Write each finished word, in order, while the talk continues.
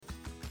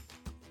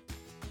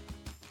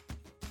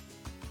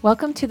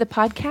Welcome to the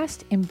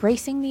podcast,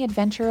 Embracing the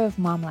Adventure of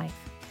Mom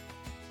Life.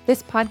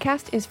 This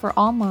podcast is for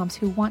all moms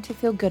who want to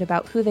feel good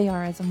about who they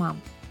are as a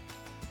mom.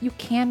 You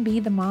can be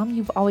the mom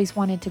you've always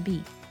wanted to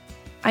be.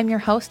 I'm your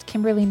host,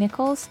 Kimberly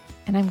Nichols,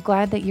 and I'm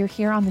glad that you're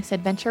here on this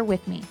adventure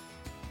with me.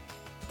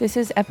 This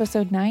is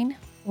episode 9,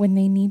 When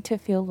They Need to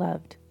Feel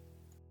Loved.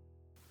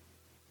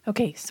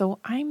 Okay, so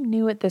I'm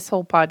new at this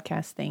whole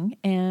podcast thing,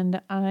 and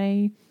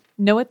I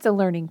know it's a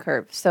learning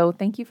curve. So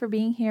thank you for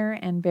being here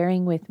and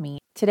bearing with me.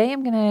 Today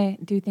I'm going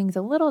to do things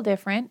a little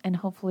different, and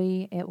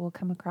hopefully it will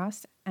come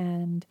across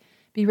and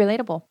be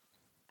relatable.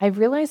 I've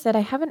realized that I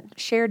haven't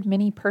shared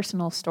many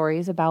personal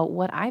stories about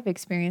what I've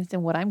experienced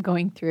and what I'm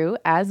going through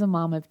as a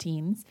mom of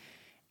teens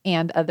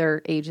and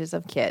other ages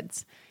of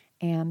kids.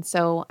 And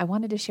so I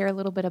wanted to share a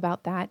little bit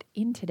about that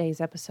in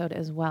today's episode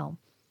as well.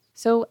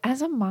 So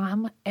as a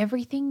mom,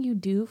 everything you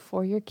do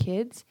for your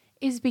kids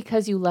is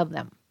because you love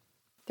them.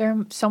 There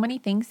are so many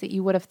things that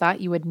you would have thought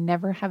you would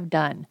never have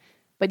done,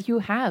 but you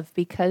have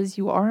because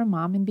you are a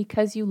mom and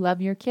because you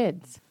love your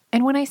kids.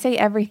 And when I say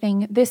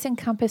everything, this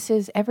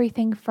encompasses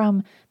everything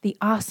from the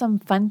awesome,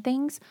 fun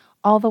things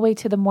all the way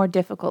to the more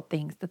difficult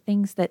things, the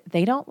things that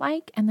they don't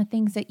like and the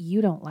things that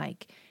you don't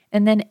like,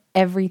 and then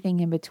everything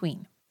in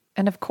between.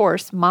 And of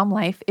course, mom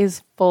life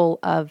is full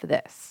of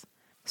this.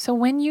 So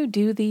when you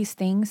do these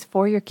things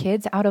for your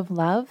kids out of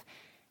love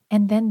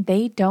and then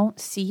they don't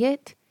see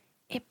it,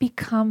 it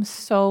becomes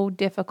so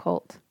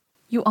difficult.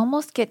 You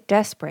almost get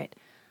desperate.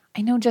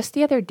 I know just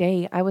the other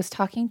day I was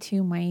talking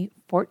to my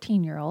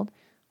 14-year-old.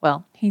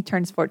 Well, he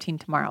turns 14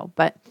 tomorrow,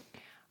 but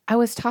I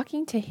was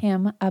talking to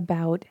him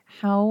about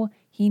how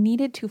he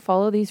needed to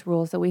follow these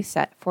rules that we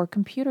set for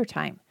computer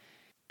time.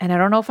 And I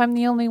don't know if I'm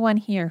the only one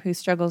here who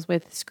struggles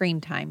with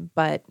screen time,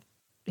 but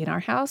in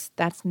our house,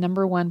 that's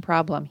number one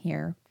problem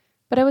here.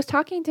 But I was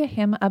talking to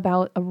him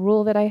about a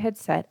rule that I had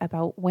set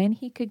about when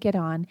he could get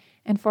on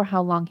and for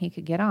how long he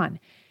could get on.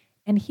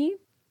 And he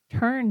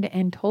turned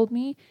and told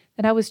me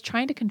that I was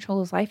trying to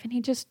control his life, and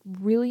he just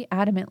really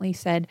adamantly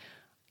said,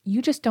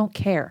 "You just don't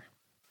care."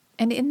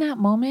 And in that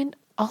moment,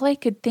 all I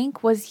could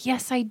think was,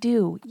 yes, I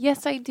do.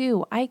 Yes, I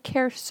do. I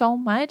care so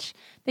much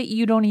that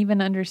you don't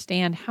even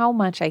understand how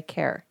much I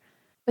care.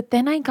 But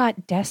then I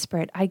got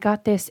desperate. I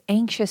got this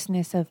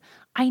anxiousness of,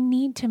 I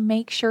need to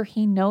make sure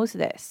he knows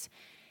this.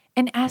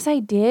 And as I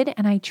did,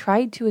 and I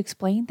tried to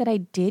explain that I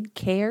did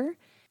care,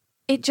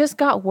 it just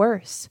got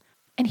worse.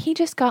 And he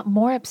just got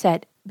more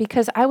upset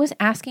because I was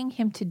asking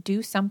him to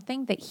do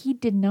something that he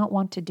did not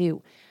want to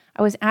do.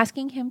 I was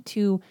asking him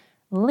to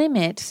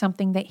limit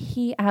something that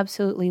he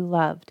absolutely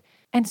loved.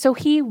 And so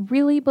he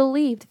really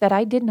believed that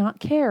I did not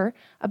care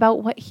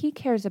about what he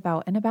cares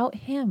about and about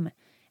him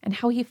and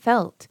how he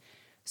felt.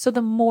 So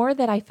the more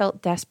that I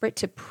felt desperate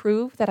to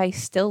prove that I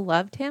still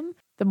loved him,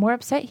 the more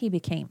upset he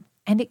became.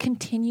 And it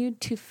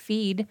continued to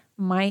feed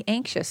my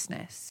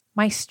anxiousness.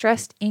 My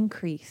stress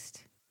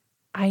increased.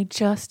 I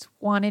just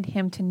wanted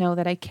him to know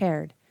that I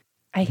cared.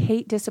 I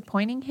hate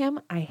disappointing him.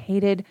 I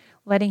hated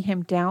letting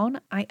him down.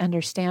 I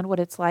understand what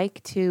it's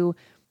like to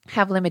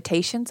have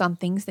limitations on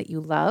things that you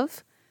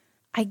love.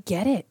 I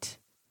get it.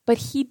 But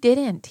he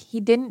didn't.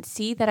 He didn't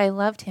see that I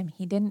loved him.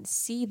 He didn't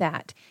see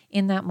that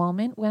in that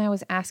moment when I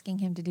was asking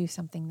him to do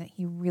something that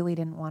he really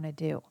didn't want to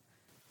do.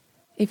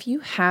 If you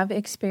have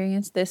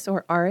experienced this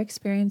or are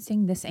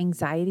experiencing this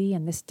anxiety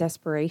and this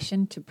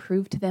desperation to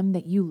prove to them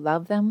that you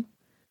love them,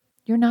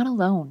 you're not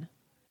alone.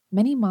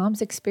 Many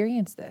moms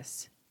experience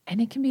this, and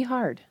it can be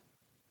hard.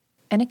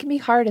 And it can be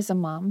hard as a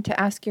mom to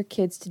ask your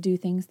kids to do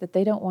things that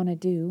they don't want to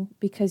do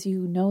because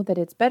you know that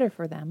it's better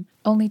for them,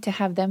 only to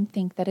have them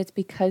think that it's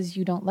because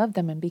you don't love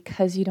them and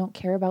because you don't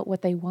care about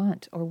what they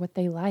want or what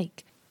they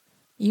like.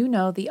 You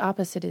know the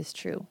opposite is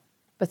true,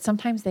 but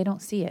sometimes they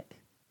don't see it.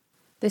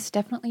 This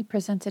definitely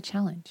presents a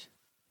challenge.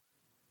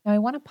 Now, I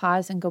want to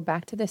pause and go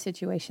back to the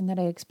situation that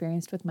I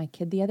experienced with my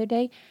kid the other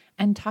day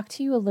and talk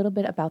to you a little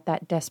bit about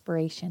that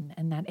desperation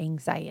and that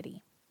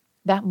anxiety.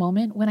 That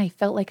moment when I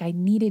felt like I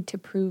needed to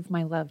prove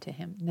my love to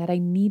him, that I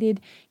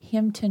needed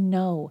him to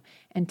know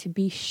and to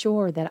be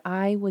sure that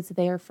I was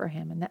there for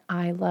him and that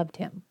I loved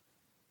him.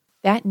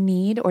 That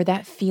need or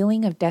that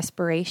feeling of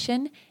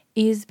desperation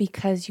is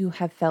because you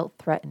have felt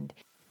threatened.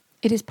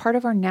 It is part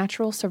of our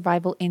natural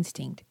survival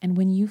instinct, and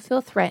when you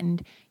feel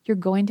threatened, you're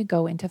going to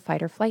go into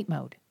fight or flight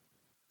mode.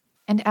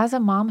 And as a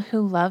mom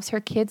who loves her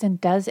kids and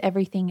does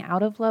everything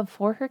out of love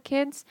for her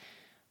kids,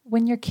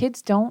 when your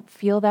kids don't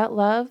feel that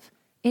love,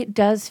 it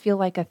does feel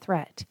like a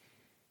threat.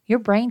 Your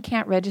brain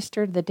can't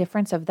register the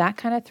difference of that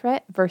kind of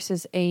threat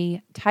versus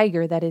a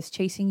tiger that is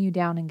chasing you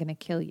down and going to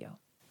kill you.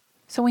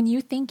 So when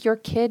you think your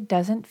kid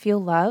doesn't feel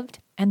loved,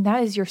 and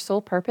that is your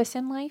sole purpose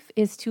in life,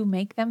 is to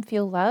make them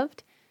feel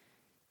loved,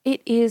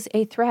 it is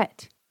a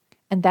threat.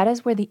 And that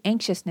is where the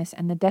anxiousness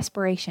and the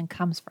desperation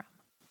comes from.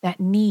 That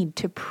need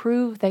to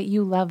prove that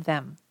you love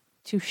them,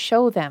 to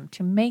show them,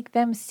 to make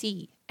them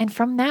see. And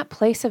from that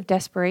place of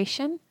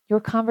desperation, your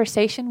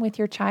conversation with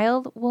your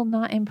child will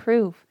not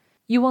improve.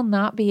 You will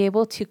not be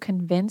able to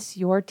convince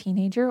your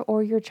teenager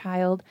or your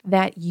child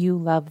that you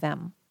love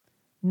them.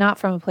 Not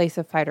from a place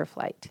of fight or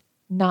flight.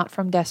 not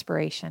from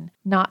desperation,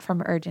 not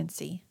from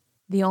urgency.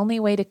 The only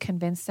way to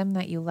convince them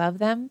that you love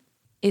them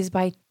is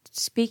by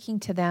speaking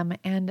to them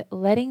and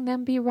letting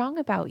them be wrong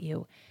about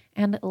you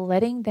and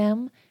letting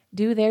them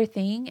do their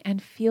thing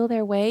and feel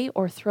their way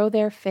or throw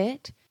their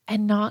fit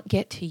and not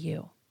get to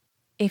you.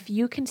 If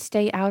you can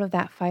stay out of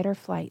that fight or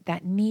flight,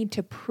 that need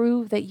to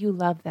prove that you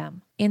love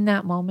them in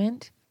that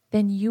moment,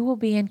 then you will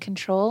be in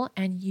control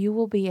and you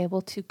will be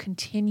able to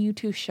continue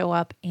to show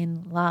up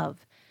in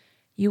love.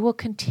 You will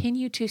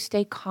continue to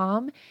stay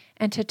calm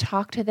and to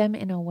talk to them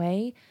in a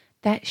way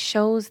that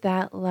shows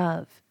that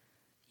love.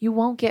 You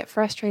won't get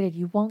frustrated.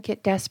 You won't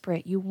get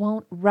desperate. You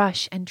won't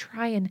rush and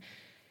try and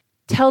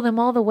tell them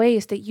all the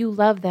ways that you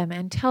love them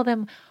and tell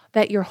them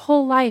that your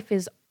whole life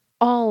is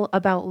all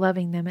about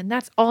loving them and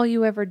that's all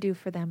you ever do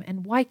for them.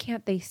 And why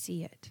can't they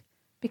see it?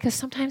 Because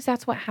sometimes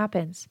that's what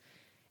happens.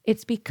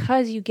 It's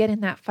because you get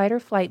in that fight or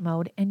flight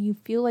mode and you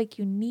feel like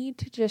you need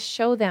to just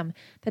show them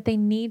that they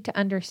need to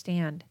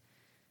understand,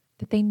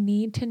 that they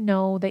need to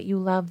know that you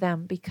love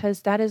them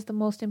because that is the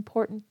most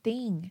important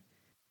thing.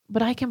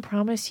 But I can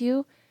promise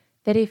you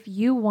that if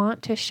you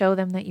want to show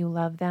them that you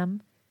love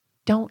them,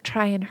 don't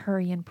try and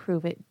hurry and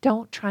prove it.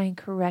 Don't try and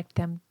correct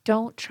them.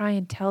 Don't try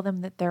and tell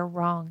them that they're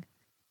wrong.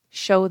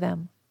 Show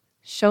them.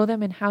 Show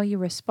them in how you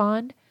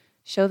respond.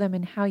 Show them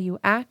in how you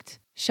act.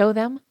 Show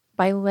them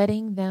by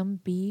letting them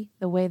be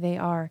the way they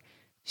are.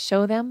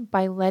 Show them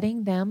by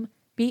letting them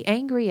be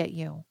angry at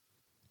you.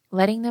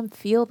 Letting them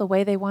feel the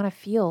way they want to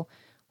feel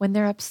when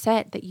they're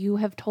upset that you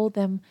have told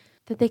them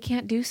that they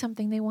can't do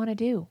something they want to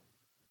do.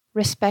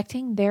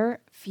 Respecting their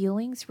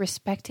feelings,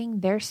 respecting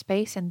their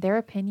space and their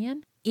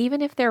opinion,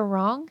 even if they're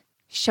wrong,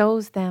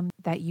 shows them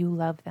that you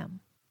love them.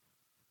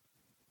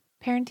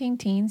 Parenting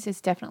teens is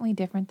definitely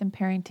different than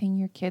parenting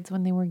your kids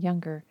when they were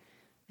younger,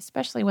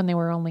 especially when they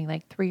were only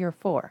like 3 or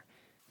 4.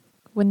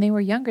 When they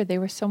were younger, they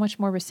were so much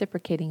more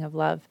reciprocating of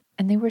love,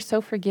 and they were so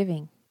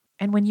forgiving.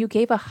 And when you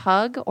gave a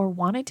hug or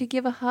wanted to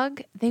give a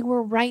hug, they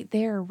were right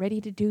there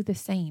ready to do the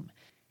same.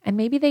 And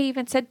maybe they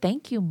even said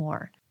thank you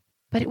more,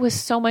 but it was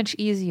so much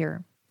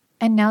easier.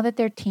 And now that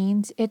they're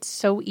teens, it's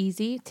so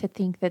easy to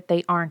think that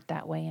they aren't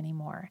that way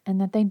anymore and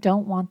that they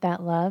don't want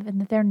that love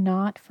and that they're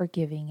not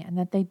forgiving and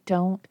that they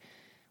don't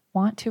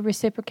want to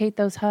reciprocate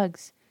those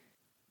hugs.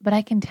 But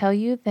I can tell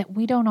you that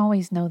we don't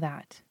always know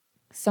that.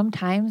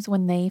 Sometimes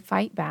when they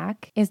fight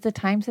back is the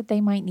times that they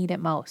might need it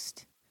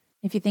most.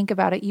 If you think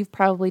about it, you've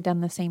probably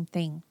done the same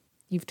thing.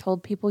 You've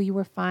told people you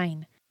were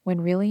fine, when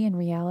really in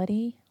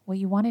reality, what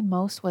you wanted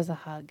most was a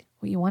hug.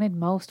 What you wanted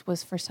most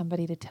was for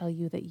somebody to tell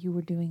you that you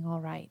were doing all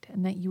right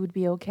and that you would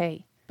be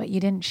okay, but you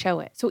didn't show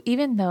it. So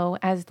even though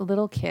as the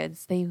little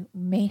kids, they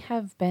may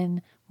have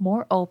been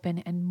more open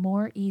and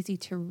more easy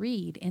to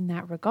read in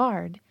that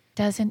regard,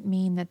 doesn't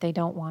mean that they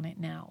don't want it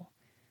now.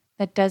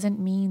 That doesn't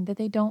mean that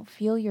they don't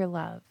feel your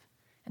love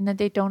and that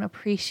they don't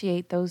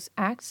appreciate those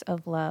acts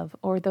of love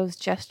or those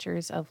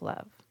gestures of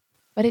love.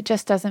 But it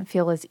just doesn't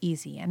feel as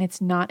easy and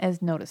it's not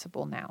as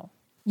noticeable now.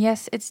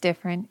 Yes, it's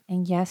different,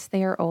 and yes,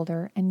 they are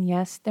older, and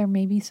yes, there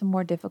may be some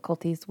more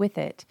difficulties with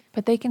it,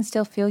 but they can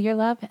still feel your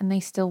love and they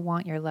still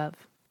want your love.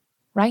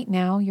 Right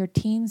now, your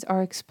teens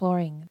are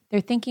exploring.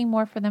 They're thinking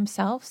more for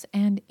themselves,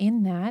 and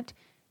in that,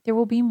 there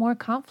will be more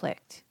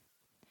conflict.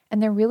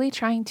 And they're really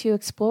trying to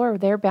explore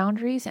their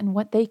boundaries and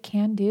what they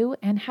can do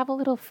and have a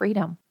little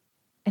freedom.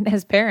 And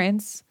as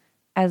parents,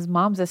 as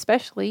moms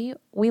especially,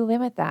 we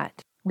limit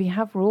that. We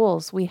have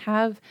rules, we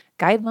have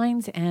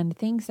guidelines and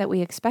things that we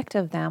expect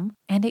of them,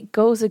 and it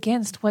goes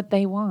against what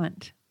they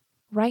want.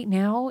 Right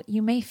now,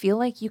 you may feel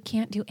like you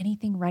can't do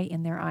anything right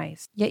in their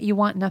eyes, yet you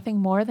want nothing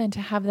more than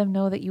to have them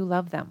know that you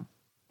love them.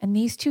 And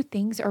these two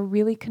things are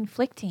really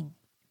conflicting.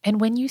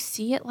 And when you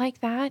see it like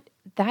that,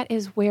 that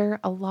is where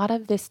a lot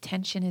of this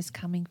tension is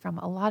coming from,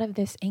 a lot of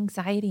this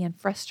anxiety and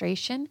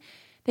frustration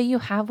that you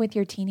have with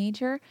your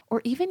teenager or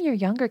even your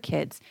younger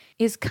kids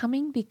is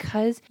coming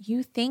because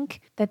you think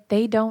that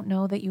they don't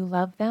know that you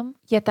love them,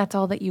 yet that's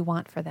all that you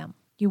want for them.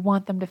 You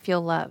want them to feel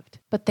loved,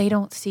 but they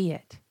don't see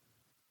it.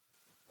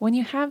 When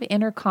you have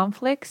inner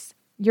conflicts,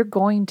 you're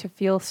going to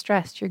feel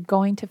stressed. You're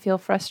going to feel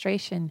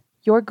frustration.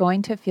 You're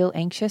going to feel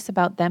anxious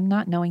about them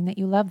not knowing that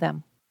you love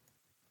them.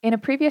 In a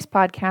previous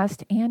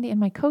podcast and in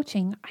my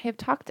coaching, I have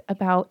talked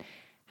about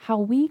how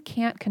we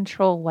can't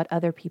control what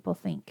other people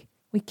think.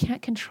 We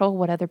can't control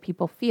what other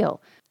people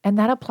feel. And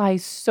that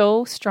applies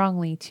so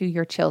strongly to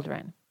your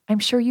children. I'm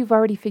sure you've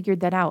already figured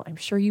that out. I'm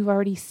sure you've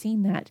already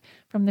seen that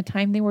from the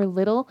time they were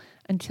little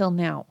until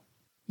now.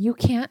 You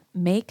can't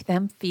make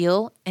them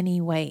feel any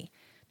way,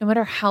 no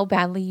matter how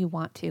badly you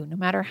want to, no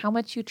matter how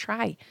much you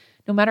try,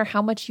 no matter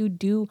how much you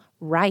do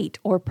right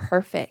or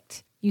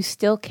perfect. You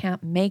still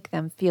can't make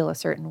them feel a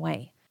certain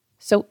way.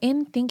 So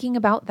in thinking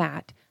about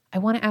that, I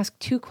want to ask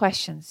 2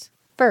 questions.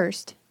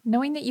 First,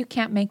 knowing that you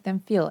can't make them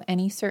feel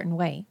any certain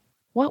way,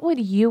 what would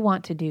you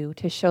want to do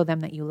to show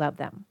them that you love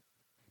them?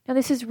 Now,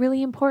 this is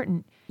really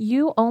important.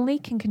 You only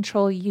can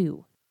control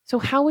you. So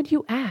how would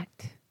you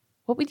act?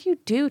 What would you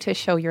do to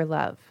show your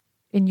love?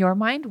 In your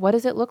mind, what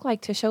does it look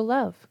like to show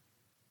love?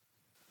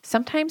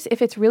 Sometimes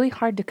if it's really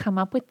hard to come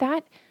up with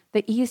that,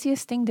 the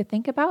easiest thing to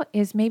think about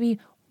is maybe,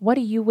 what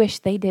do you wish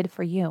they did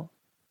for you?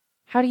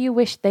 How do you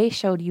wish they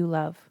showed you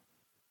love?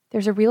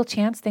 There's a real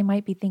chance they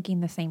might be thinking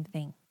the same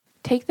thing.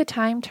 Take the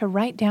time to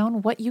write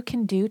down what you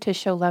can do to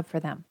show love for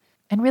them.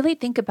 And really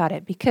think about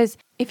it, because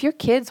if your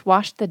kids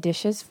washed the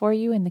dishes for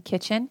you in the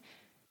kitchen,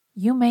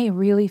 you may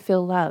really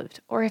feel loved.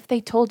 Or if they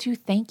told you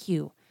thank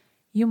you,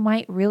 you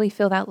might really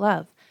feel that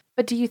love.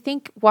 But do you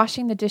think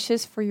washing the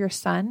dishes for your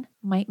son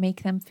might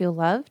make them feel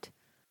loved?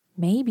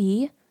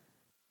 Maybe.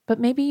 But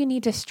maybe you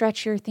need to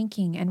stretch your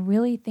thinking and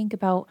really think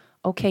about,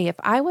 okay, if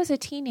I was a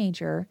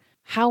teenager,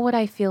 how would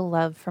I feel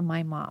love from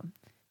my mom?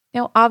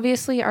 Now,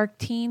 obviously, our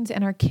teens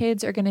and our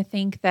kids are going to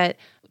think that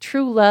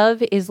true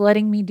love is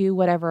letting me do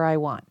whatever I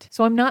want.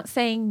 So I'm not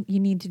saying you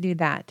need to do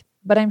that,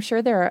 but I'm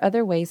sure there are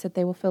other ways that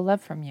they will feel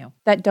love from you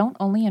that don't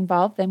only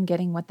involve them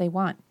getting what they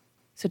want.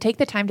 So take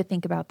the time to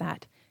think about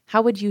that.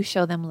 How would you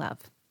show them love?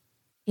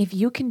 If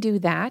you can do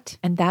that,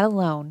 and that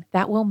alone,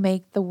 that will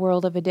make the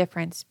world of a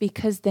difference,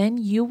 because then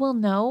you will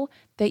know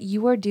that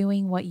you are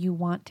doing what you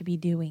want to be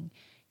doing.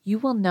 You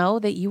will know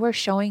that you are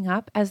showing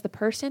up as the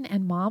person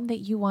and mom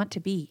that you want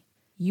to be.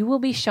 You will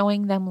be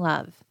showing them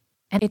love,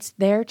 and it's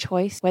their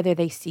choice whether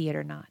they see it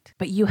or not.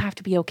 But you have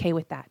to be okay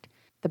with that.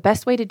 The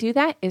best way to do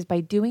that is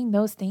by doing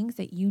those things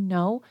that you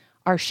know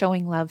are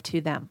showing love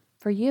to them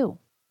for you.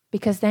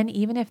 Because then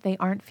even if they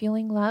aren't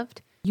feeling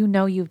loved, you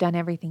know you've done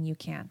everything you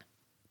can.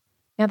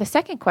 Now, the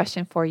second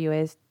question for you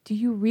is, do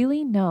you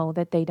really know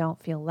that they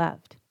don't feel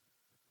loved?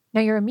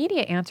 Now, your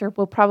immediate answer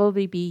will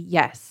probably be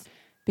yes,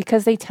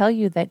 because they tell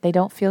you that they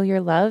don't feel your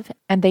love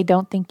and they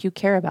don't think you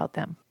care about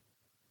them.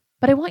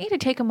 But I want you to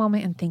take a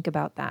moment and think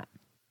about that.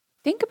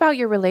 Think about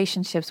your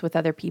relationships with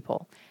other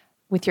people,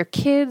 with your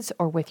kids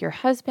or with your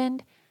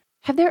husband.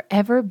 Have there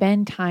ever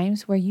been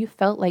times where you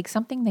felt like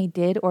something they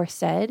did or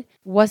said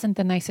wasn't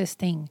the nicest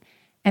thing?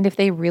 And if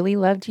they really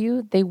loved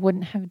you, they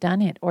wouldn't have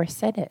done it or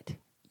said it.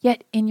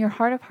 Yet in your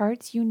heart of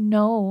hearts, you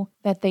know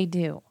that they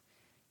do.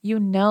 You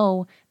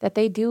know that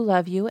they do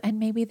love you, and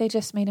maybe they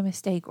just made a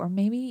mistake, or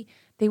maybe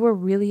they were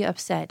really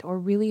upset or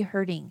really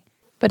hurting.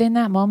 But in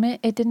that moment,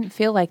 it didn't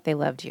feel like they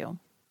loved you.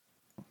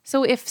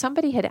 So if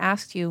somebody had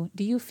asked you,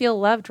 do you feel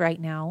loved right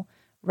now,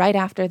 right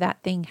after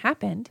that thing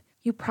happened,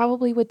 you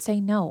probably would say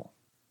no.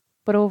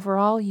 But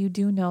overall, you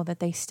do know that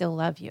they still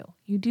love you.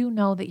 You do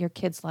know that your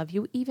kids love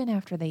you, even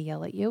after they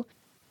yell at you.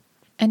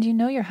 And you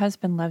know your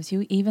husband loves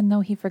you, even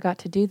though he forgot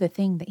to do the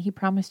thing that he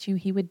promised you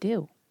he would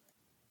do.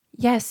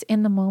 Yes,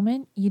 in the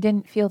moment, you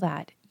didn't feel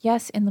that.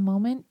 Yes, in the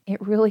moment,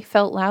 it really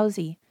felt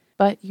lousy,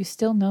 but you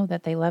still know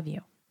that they love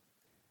you.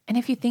 And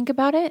if you think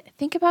about it,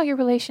 think about your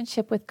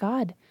relationship with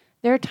God.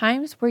 There are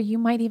times where you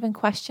might even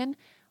question,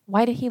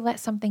 why did he let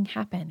something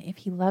happen if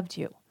he loved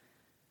you?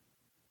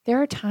 There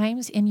are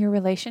times in your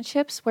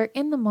relationships where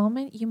in the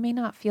moment you may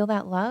not feel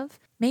that love,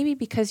 maybe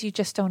because you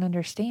just don't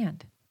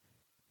understand.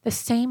 The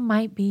same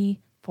might be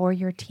for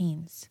your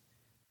teens.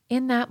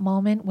 In that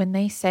moment when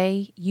they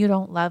say, you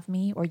don't love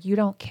me or you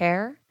don't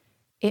care,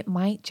 it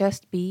might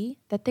just be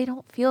that they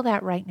don't feel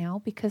that right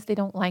now because they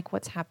don't like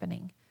what's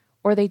happening,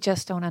 or they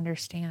just don't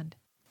understand.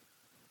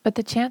 But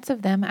the chance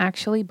of them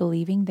actually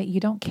believing that you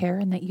don't care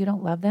and that you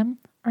don't love them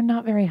are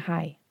not very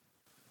high.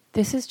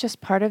 This is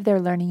just part of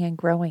their learning and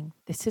growing.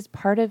 This is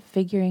part of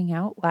figuring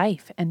out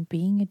life and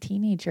being a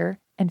teenager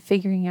and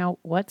figuring out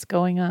what's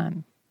going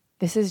on.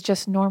 This is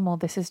just normal.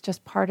 This is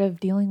just part of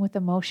dealing with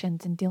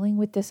emotions and dealing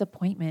with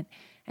disappointment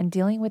and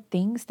dealing with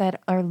things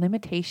that are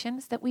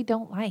limitations that we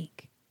don't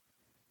like.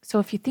 So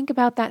if you think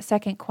about that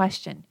second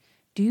question,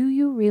 do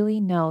you really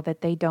know that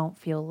they don't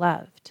feel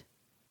loved?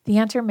 The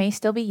answer may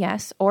still be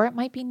yes, or it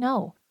might be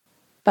no.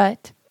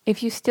 But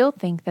if you still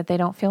think that they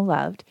don't feel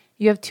loved,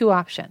 you have two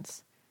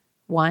options.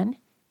 One,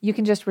 you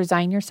can just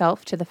resign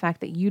yourself to the fact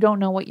that you don't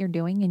know what you're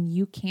doing and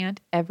you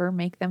can't ever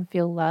make them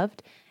feel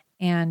loved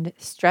and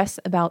stress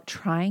about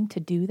trying to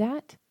do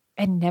that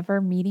and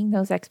never meeting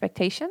those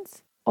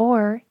expectations.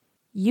 Or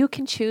you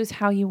can choose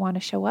how you want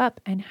to show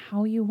up and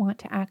how you want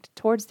to act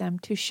towards them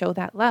to show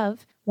that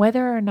love,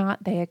 whether or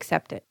not they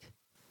accept it.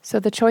 So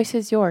the choice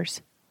is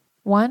yours.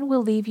 One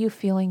will leave you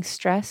feeling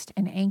stressed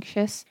and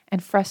anxious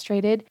and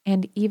frustrated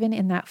and even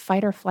in that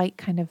fight or flight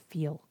kind of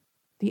feel.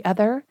 The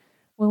other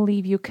will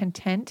leave you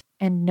content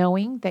and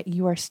knowing that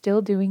you are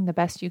still doing the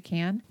best you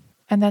can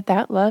and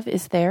that love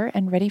is there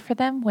and ready for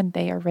them when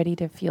they are ready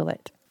to feel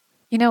it.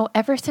 You know,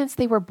 ever since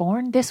they were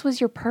born, this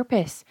was your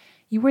purpose.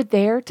 You were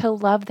there to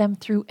love them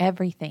through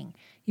everything.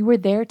 You were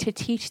there to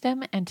teach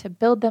them and to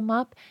build them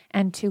up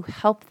and to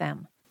help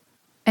them.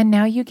 And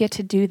now you get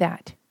to do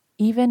that,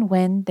 even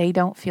when they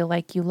don't feel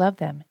like you love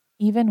them,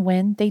 even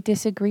when they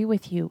disagree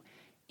with you,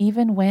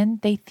 even when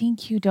they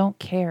think you don't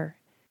care.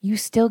 You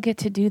still get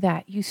to do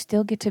that. You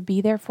still get to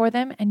be there for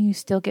them and you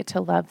still get to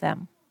love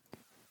them.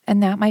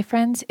 And that, my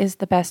friends, is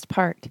the best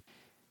part.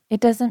 It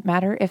doesn't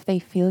matter if they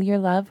feel your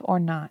love or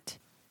not.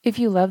 If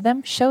you love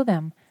them, show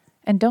them,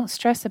 and don't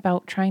stress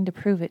about trying to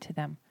prove it to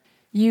them.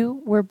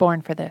 You were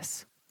born for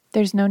this.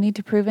 There's no need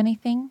to prove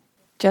anything.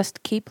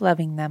 Just keep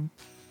loving them.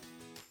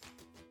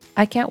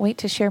 I can't wait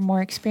to share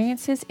more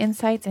experiences,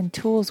 insights, and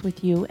tools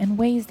with you and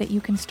ways that you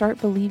can start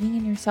believing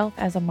in yourself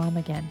as a mom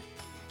again,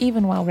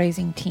 even while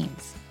raising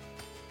teens.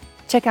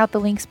 Check out the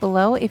links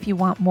below if you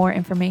want more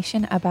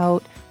information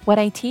about what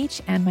I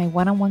teach and my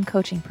one-on-one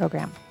coaching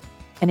program.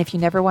 And if you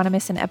never want to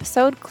miss an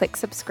episode, click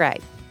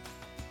subscribe.